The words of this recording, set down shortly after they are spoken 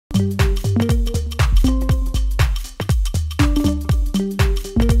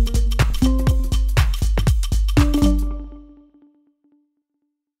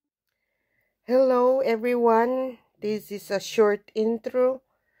everyone. This is a short intro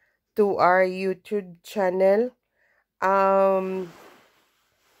to our YouTube channel.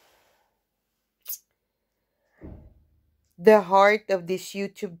 The heart of this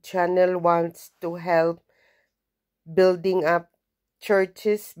YouTube channel wants to help building up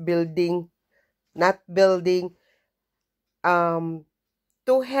churches, not building,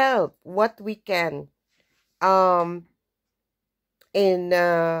 to help what we can,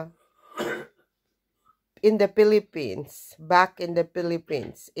 in the Philippines, back in the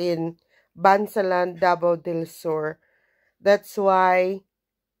Philippines, in Bansalan, Davao del Sur. That's why,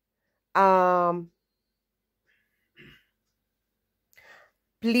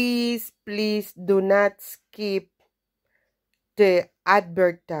 please do not skip the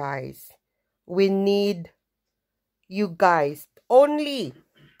advertise. We need you guys, only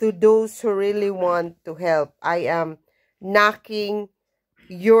to those who really want to help. I am knocking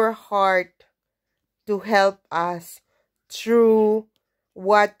your heart to help us through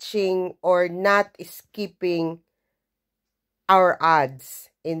watching or not skipping our ads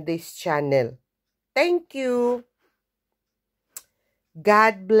in this channel. Thank you.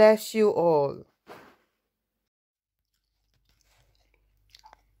 God bless you all.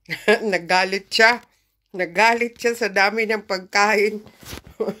 Nagalit siya. Nagalit siya sa dami ng pagkain.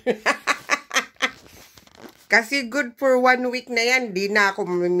 Kasi good for 1 week na yan, di na ako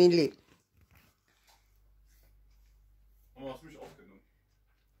mamili.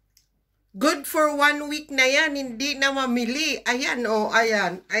 Good for 1 week na yan, hindi na mamili. Ayan, oh,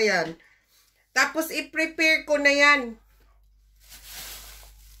 ayan. Tapos i-prepare ko na yan.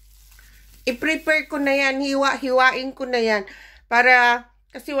 I-prepare ko na yan, hiwa-hiwain ko na yan. Para,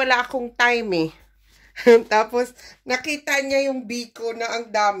 kasi wala akong time eh. Tapos, nakita niya yung biko na ang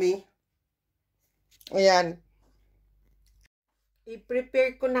dami. Ayan.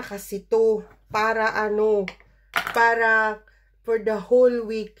 I-prepare ko na kasi to para para for the whole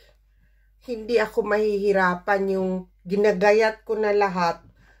week, hindi ako mahihirapan yung ginagayat ko na lahat.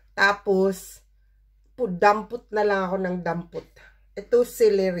 Tapos, dampot na lang ako ng dampot. Ito,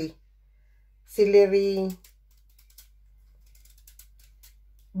 celery.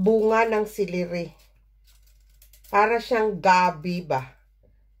 Bunga ng celery. Para siyang gabi ba?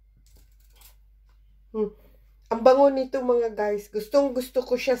 Ang bango nito mga guys. Gustong gusto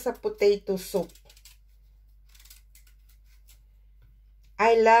ko siya sa potato soup.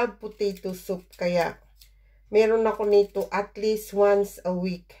 I love potato soup. Kaya meron ako nito at least once a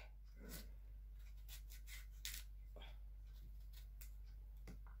week.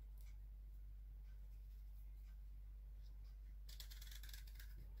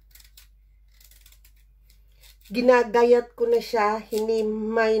 Ginagayat ko na siya.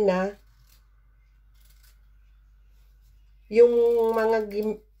 Hinimay na. Yung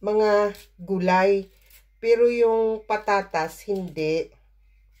mga gulay. Pero yung patatas, hindi.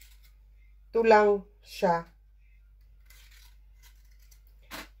 Ito lang siya.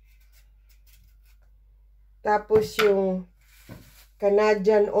 Tapos yung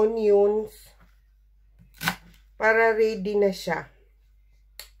Canadian onions. Para ready na siya.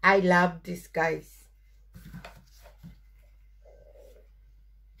 I love this, guys.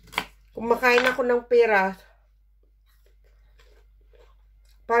 Kumakain ako ng pera.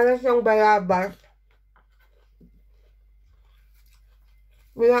 Para siyang bayabas.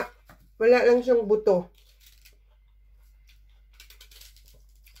 Wala lang siyang buto.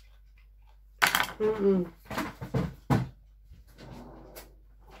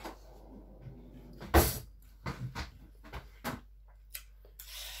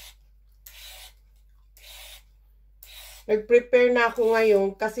 Nag-prepare na ako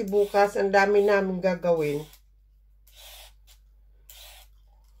ngayon kasi bukas ang dami namin gagawin.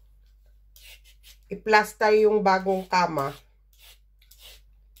 I-plaster yung bagong kama.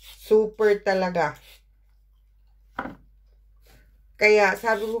 Super talaga. Kaya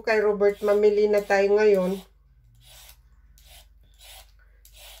sabi ko kay Robert, mamili na tayo ngayon.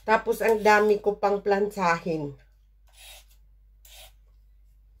 Tapos ang dami ko pang plansahin.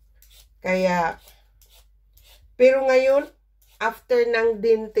 Kaya, pero ngayon, after ng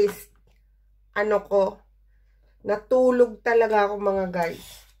dentist, natulog talaga ako mga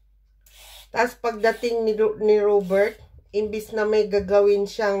guys. Tapos pagdating ni Robert, imbis na may gagawin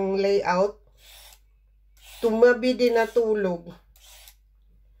siyang layout, tumabi din natulog.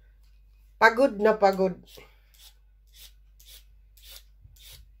 Pagod na pagod.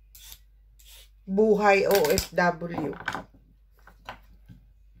 Buhay OFW.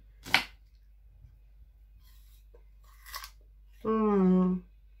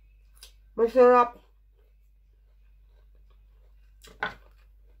 Masarap.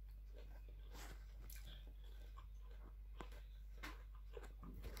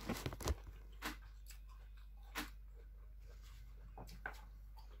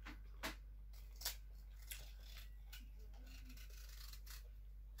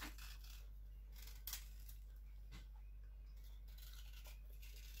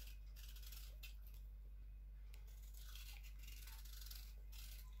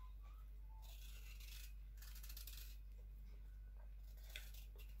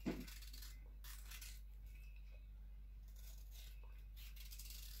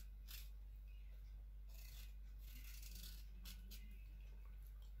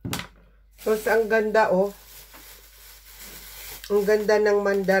 Tapos ang ganda oh. Ang ganda ng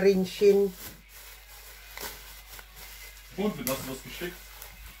mandarin shin. Und, wen hast du das geschickt?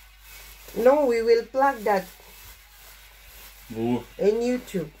 No, we will plug that. Wo? In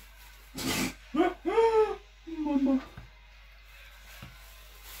YouTube. Mama.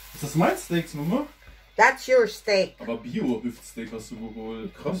 Ist das mein Steaks, Mama? That's your steak. Aber Bio-Hüftsteak hast du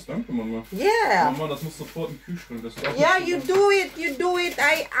geholt. Krass, danke, Mama. Yeah. Mama, das muss sofort im Kühlschrank. Das darf Yeah, nicht you so- do it. You do it.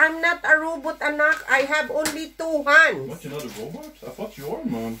 I'm not a robot, anak. I have only 2 hands. What, you're not a robot? I thought you are,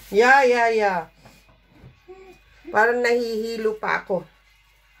 man. Yeah. Parang nahihilo pa ako.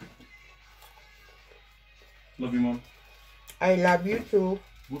 Love you, Mom. I love you too.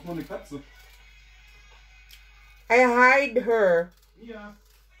 Wo ist meine Katze? I hide her. Ja.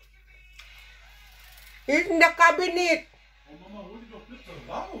 It's in the cabinet. Oh, Mama, hol die doch bitte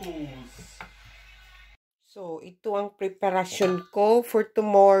raus. So, ito ang preparasyon ko for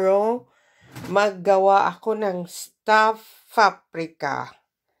tomorrow. Maggawa ako ng stuffed paprika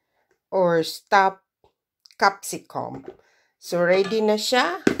or stuffed capsicum. So, ready na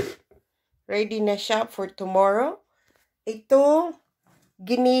siya. Ready na siya for tomorrow. Ito,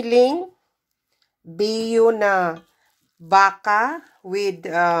 giniling bio na baka with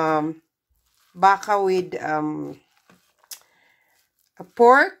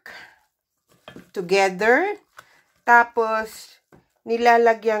pork together. Tapos,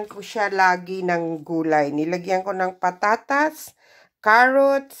 nilalagyan ko siya lagi ng gulay. Nilagyan ko ng patatas,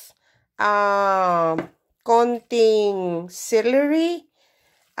 carrots, konting celery,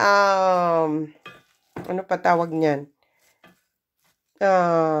 ano pa tawag niyan?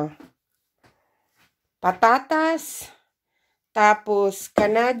 Patatas, tapos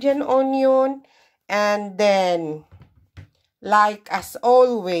Canadian onion, and then, like as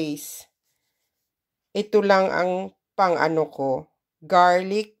always, ito lang ang pang-ano ko,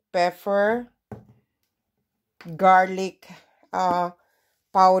 garlic, pepper, garlic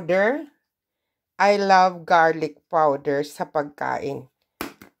powder. I love garlic powder sa pagkain.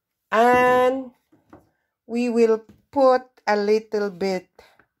 And we will put a little bit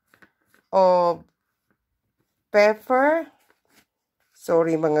of pepper.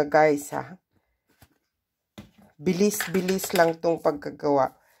 Sorry mga guys ha. Bilis-bilis lang tong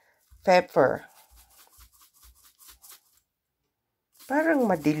pagkagawa. Pepper. Parang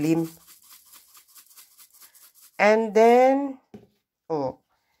madilim. And then,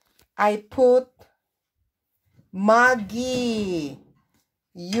 I put Maggi.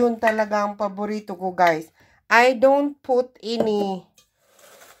 Yun talaga ang paborito ko, guys. I don't put any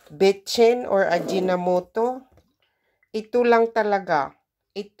betchin or ajinomoto. Ito lang talaga.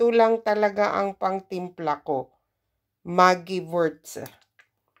 Ito lang talaga ang pangtimpla ko. Maggi Wurz.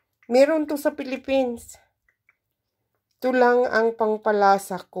 Meron to sa Philippines. Ito lang ang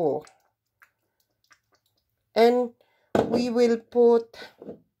pangpalasa ko. And we will put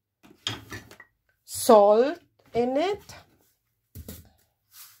salt in it.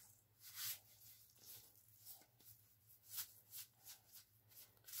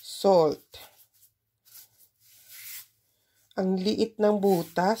 Salt. Ang liit ng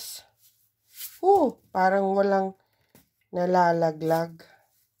butas. Parang walang nalalaglag.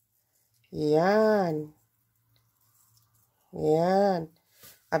 Yan. Yan.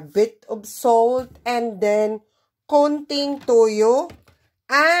 A bit of salt and then konting toyo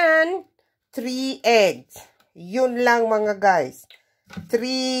and 3 eggs. Yun lang mga guys.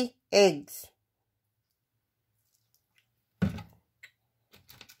 3 eggs.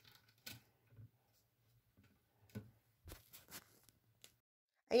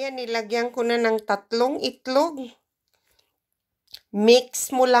 Ayan, nilagyan ko na ng 3 itlog.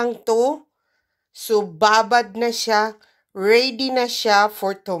 Mix mo lang to. So, babad na siya. Ready na siya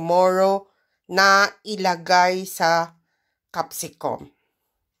for tomorrow na ilagay sa capsicum.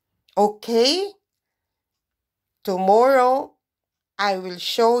 Okay? Tomorrow, I will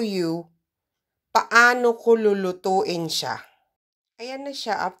show you paano ko lulutuin siya. Ayan na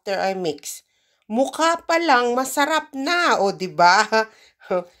siya after I mix. Mukha pa lang, masarap na. O, diba?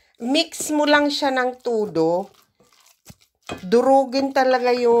 Mix mo lang siya ng todo. Durugin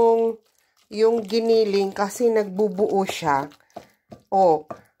talaga yung giniling kasi nagbubuo siya.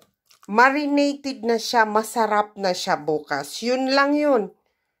 Marinated na siya, masarap na siya bukas. Yun lang yun.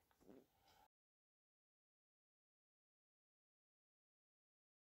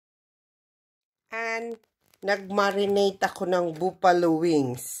 And nagmarinate ako ng buffalo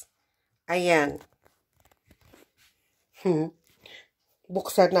wings. Ayan.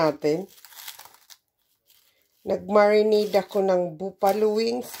 Buksan natin. Nagmarinate ako ng buffalo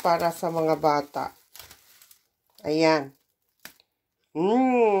wings para sa mga bata. Ayan.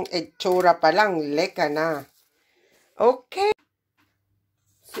 Itsura pa lang, leka na. Okay.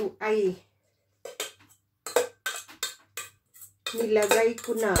 So, ay, nilagay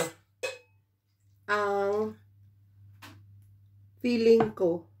ko na ang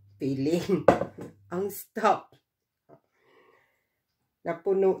ang stock.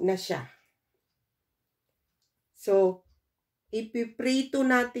 Napuno na siya. So, ipiprito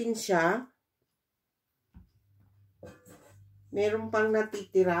natin siya. Meron pang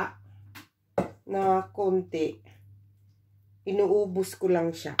natitira na konti. Inuubos ko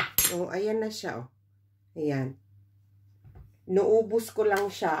lang siya. So, ayan na siya. Ayan. Inuubos ko lang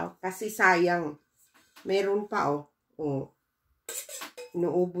siya kasi sayang. Meron pa.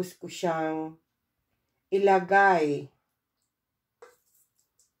 Inuubos ko siyang ilagay.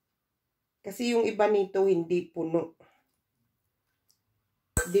 Kasi yung iba nito hindi puno.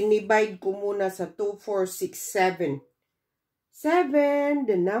 Dinivide ko muna sa 2, 4, 6, 7. 7,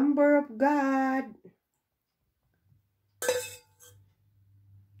 the number of God.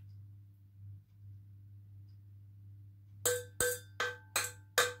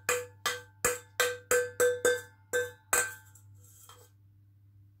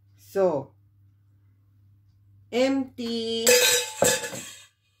 So, empty.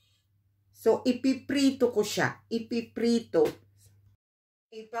 So, ipiprito ko siya. Ipiprito.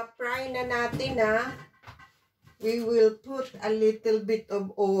 Ipa-fry na natin ha. We will put a little bit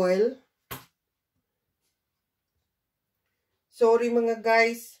of oil. Sorry mga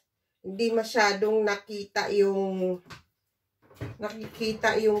guys. Hindi masyadong nakikita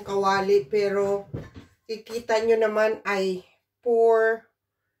yung kawali. Pero, kikita nyo naman ay pour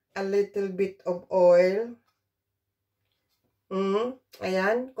a little bit of oil.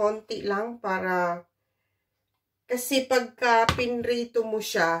 Ayan, konti lang para kasi pagka pinrito mo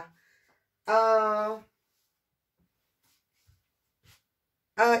siya,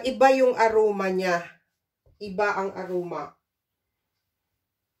 iba yung aroma niya. Iba ang aroma.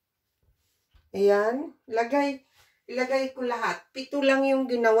 Ayan, ilagay ko lahat. 7 lang yung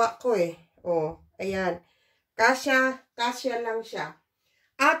ginawa ko eh. Ayan. Kasya lang siya.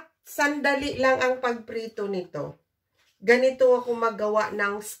 At sandali lang ang pagprito nito. Ganito ako magawa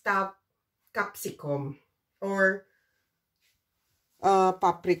ng stuffed capsicum or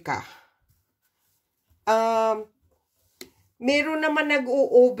paprika. Meron naman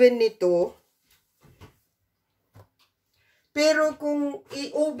nag-o-oven nito. Pero kung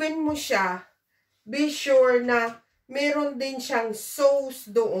i-oven mo siya, be sure na meron din siyang sauce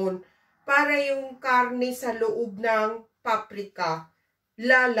doon para yung karne sa loob ng paprika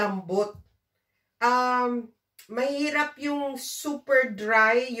lalambot. Mahirap yung super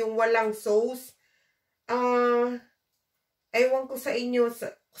dry, yung walang sauce. Ewan ko sa inyo,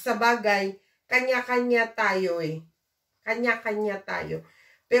 sa bagay, kanya-kanya tayo eh. Kanya-kanya tayo.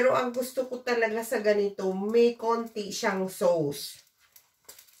 Pero ang gusto ko talaga sa ganito, may konti siyang sauce.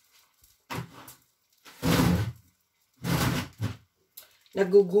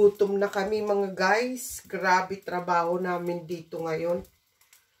 Nagugutom na kami mga guys. Grabe trabaho namin dito ngayon.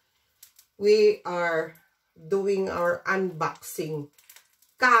 We are doing our unboxing.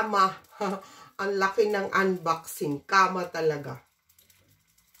 Kama. Ang laki ng unboxing. Kama talaga.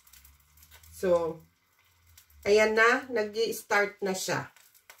 So, ayan na. Nag-i-start na siya.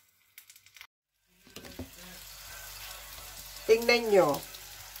 Tingnan nyo.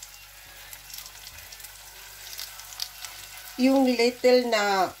 Yung little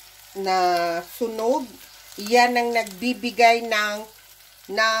na sunog, yan ang nagbibigay ng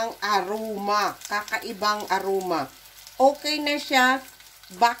aroma. Kakaibang aroma. Okay na siya.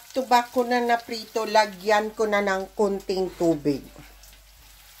 Back to back ko na naprito. Lagyan ko na ng konting tubig.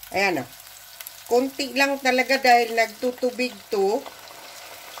 Ayan o. Konti lang talaga dahil nagtutubig to.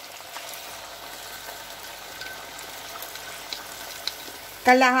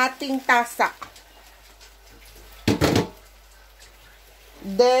 Kalahating tasa.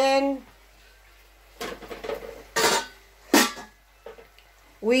 Then,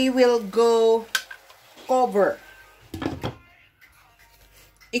 we will go cover.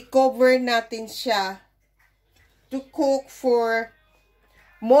 I-cover natin siya to cook for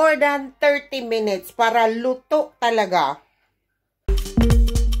more than 30 minutes para luto talaga.